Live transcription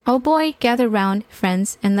Oh boy, gather round,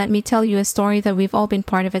 friends, and let me tell you a story that we've all been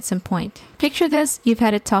part of at some point. Picture this, you've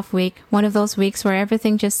had a tough week, one of those weeks where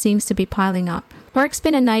everything just seems to be piling up. Work's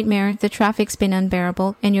been a nightmare, the traffic's been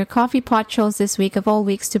unbearable, and your coffee pot chose this week of all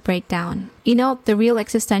weeks to break down. You know, the real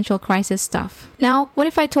existential crisis stuff. Now, what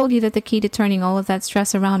if I told you that the key to turning all of that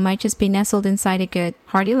stress around might just be nestled inside a good,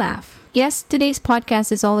 hearty laugh? Yes, today's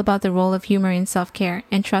podcast is all about the role of humor in self-care,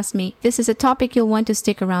 and trust me, this is a topic you'll want to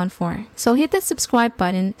stick around for. So hit the subscribe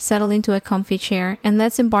button, settle into a comfy chair, and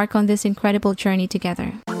let's embark on this incredible journey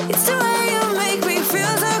together. It's the way you make me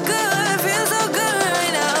feel so good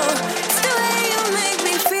right now. It's the way you make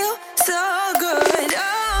me feel so good.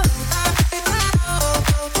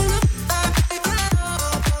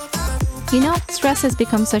 You know, stress has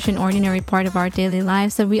become such an ordinary part of our daily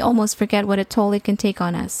lives that we almost forget what a toll it can take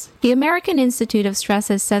on us. The American Institute of Stress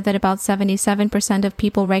has said that about 77% of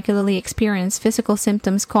people regularly experience physical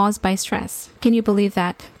symptoms caused by stress. Can you believe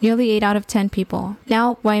that? Nearly 8 out of 10 people.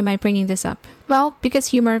 Now, why am I bringing this up? Well, because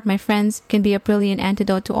humor, my friends, can be a brilliant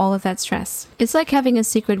antidote to all of that stress. It's like having a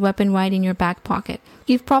secret weapon right in your back pocket.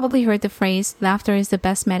 You've probably heard the phrase, laughter is the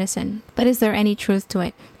best medicine. But is there any truth to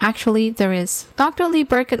it? Actually, there is. Dr. Lee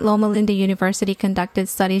Burke at Loma Linda University conducted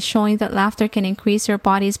studies showing that laughter can increase your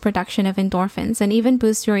body's production of endorphins and even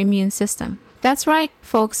boost your immune system. That's right,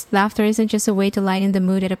 folks, laughter isn't just a way to lighten the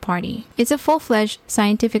mood at a party. It's a full-fledged,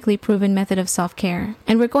 scientifically proven method of self-care,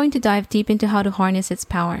 and we're going to dive deep into how to harness its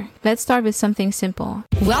power. Let's start with something simple.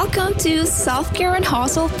 Welcome to Self-Care and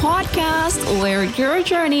Hustle Podcast, where your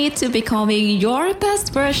journey to becoming your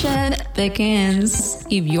best version begins.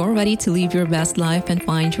 If you're ready to live your best life and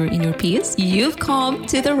find your inner peace, you've come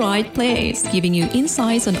to the right place, giving you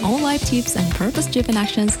insights on all life tips and purpose-driven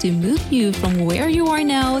actions to move you from where you are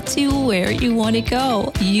now to where you want to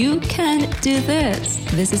go. You can do this.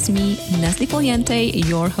 This is me, Nestle Poliente,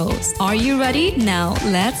 your host. Are you ready? Now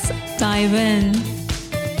let's dive in.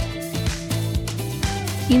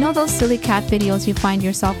 You know those silly cat videos you find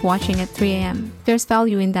yourself watching at 3 a.m.? There's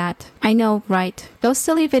value in that. I know, right? Those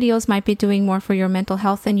silly videos might be doing more for your mental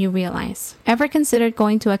health than you realize. Ever considered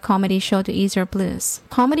going to a comedy show to ease your blues?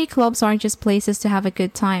 Comedy clubs aren't just places to have a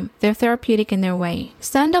good time. They're therapeutic in their way.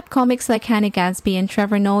 Stand-up comics like Hannah Gadsby and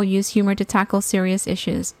Trevor Noah use humor to tackle serious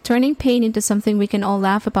issues, turning pain into something we can all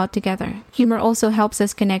laugh about together. Humor also helps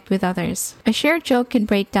us connect with others. A shared joke can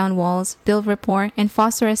break down walls, build rapport, and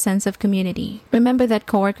foster a sense of community. Remember that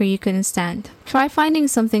coworker you couldn't stand? Try finding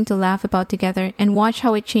something to laugh about together and watch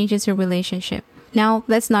how it changes your relationship. Now,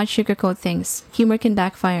 let's not sugarcoat things. Humor can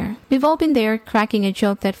backfire. We've all been there, cracking a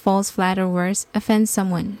joke that falls flat or worse, offends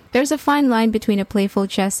someone. There's a fine line between a playful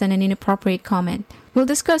jest and an inappropriate comment. We'll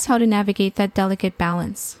discuss how to navigate that delicate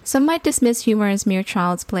balance. Some might dismiss humor as mere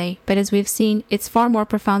child's play, but as we've seen, it's far more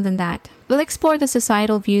profound than that. We'll explore the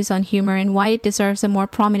societal views on humor and why it deserves a more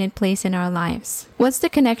prominent place in our lives. What's the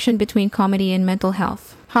connection between comedy and mental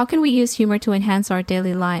health? How can we use humor to enhance our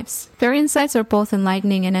daily lives? Their insights are both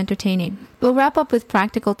enlightening and entertaining. We'll wrap up with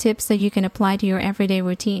practical tips that you can apply to your everyday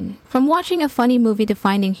routine. From watching a funny movie to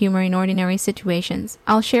finding humor in ordinary situations,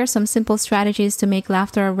 I'll share some simple strategies to make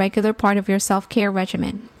laughter a regular part of your self-care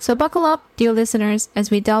regimen. So buckle up, dear listeners, as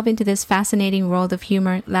we delve into this fascinating world of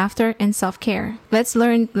humor, laughter, and self-care. Let's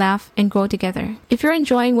learn, laugh, and grow together. If you're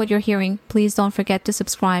enjoying what you're hearing, please don't forget to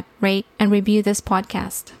subscribe, rate, and review this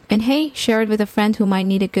podcast. And hey, share it with a friend who might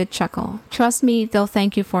need a good chuckle. Trust me, they'll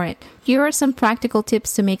thank you for it. Here are some practical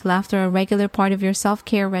tips to make laughter a regular part of your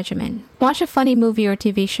self-care regimen. Watch a funny movie or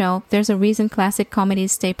TV show. There's a reason classic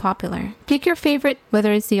comedies stay popular. Pick your favorite,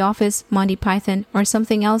 whether it's The Office, Monty Python, or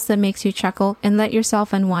something else that makes you chuckle, and let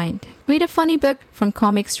yourself unwind. Read a funny book, from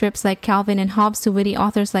comic strips like Calvin and Hobbes to witty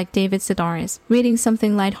authors like David Sedaris. Reading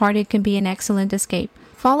something lighthearted can be an excellent escape.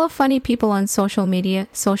 Follow funny people on social media.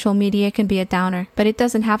 Social media can be a downer, but it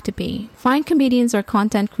doesn't have to be. Find comedians or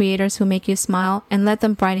content creators who make you smile and let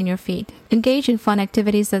them brighten your feed. Engage in fun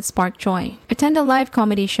activities that spark joy. Attend a live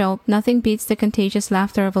comedy show. Nothing beats the contagious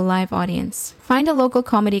laughter of a live audience. Find a local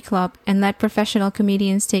comedy club and let professional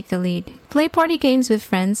comedians take the lead. Play party games with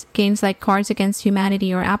friends. Games like Cards Against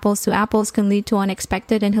Humanity or Apples to Apples can lead to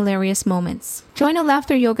unexpected and hilarious moments. Join a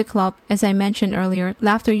laughter yoga club. As I mentioned earlier,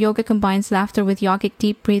 laughter yoga combines laughter with yogic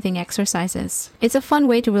deep breathing exercises. It's a fun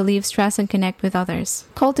way to relieve stress and connect with others.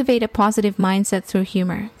 Cultivate a positive mindset through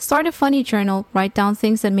humor. Start a funny journal. Write down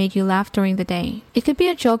things that made you laugh during the day. It could be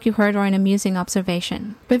a joke you heard or an amusing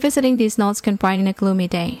observation. Revisiting these notes can brighten a gloomy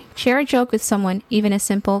day. Share a joke with someone. Even a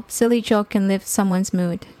simple, silly joke can lift someone's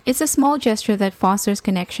mood. It's a small gesture that fosters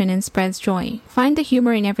connection and spreads joy. Find the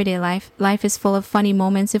humor in everyday life. Life is full of funny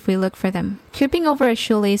moments if we look for them. Tripping over a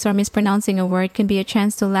shoelace or mispronouncing a word can be a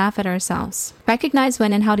chance to laugh at ourselves. Recognize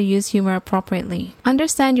when and how to use humor appropriately.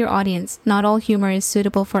 Understand your audience. Not all humor is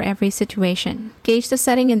suitable for every situation. Gauge the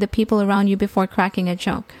setting and the people around you before cracking a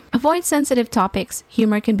joke. Avoid sensitive topics.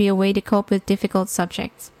 Humor can be a way to cope with difficult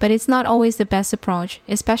subjects, but it's not always the best approach,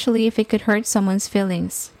 especially if it could hurt someone's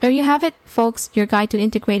feelings. There you have it, folks, your guide to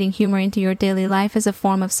integrating humor into your daily life as a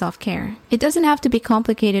form of self-care. It doesn't have to be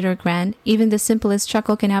complicated or grand. Even the simplest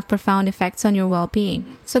chuckle can have profound effects on your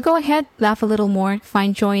well-being. So go ahead, laugh a little more,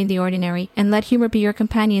 find joy in the ordinary, and let humor be your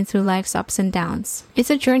companion through life's ups and downs. It's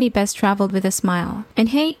a journey best traveled with a smile. And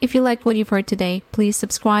hey, if you liked what you've heard today, please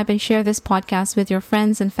subscribe and share this podcast with your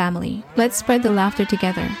friends and family. Let's spread the laughter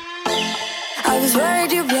together. I was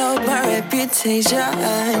worried you blow my reputation,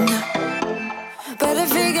 but I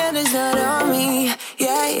figured it's not on me.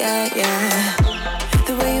 Yeah.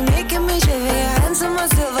 The way you're making me shiver, your hands on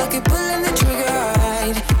myself, I keep pulling the trigger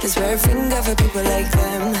right. This very finger for people like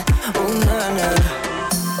them. Oh no.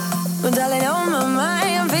 Well, darling, on my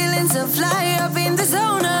mind, I'm feeling so fly up in the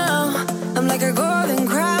zone now. I'm like a golden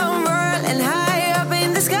crown, whirling high up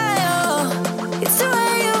in the sky. Oh, it's the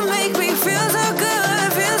way you make me feel so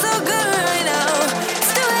good, right now.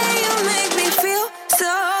 It's the way you make me feel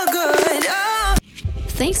so good. Oh.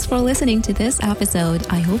 Thanks for listening to this episode.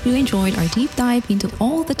 I hope you enjoyed our deep dive into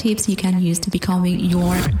all the tips you can use to becoming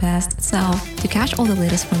your best self. To catch all the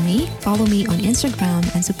latest from me, follow me on Instagram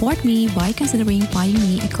and support me by considering buying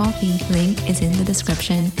me a coffee. Link is in the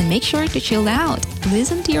description. And make sure to chill out,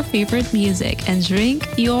 listen to your favorite music, and drink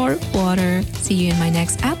your water. See you in my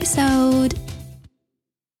next episode.